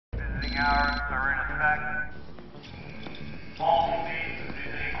Evening hours are in effect. All speeds of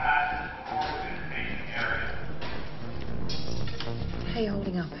visiting classes before the staging area. How are you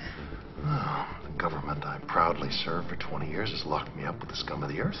holding up? Oh, the government I proudly served for 20 years has locked me up with the scum of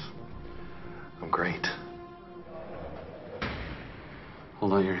the earth. I'm great.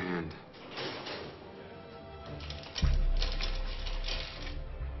 Hold out your hand.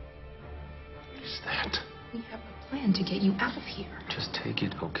 What is that? We have a plan to get you out of here. Just take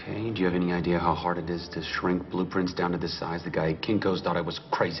it, okay? Do you have any idea how hard it is to shrink blueprints down to this size? The guy at Kinko's thought I was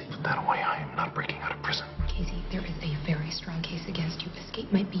crazy. Put that away. I am not breaking out of prison. Casey, there is a very strong case against you.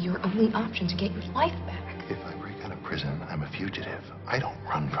 Escape might be your only option to get your life back. If I break out of prison, I'm a fugitive. I don't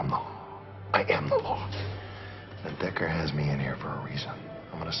run from the law. I am the law. And Decker has me in here for a reason.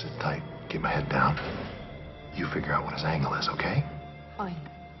 I'm gonna sit tight, keep my head down. You figure out what his angle is, okay? Fine.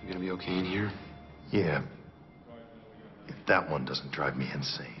 You gonna be okay in here? Yeah. If that one doesn't drive me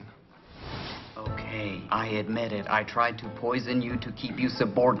insane. Okay, I admit it. I tried to poison you to keep you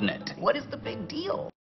subordinate. What is the big deal?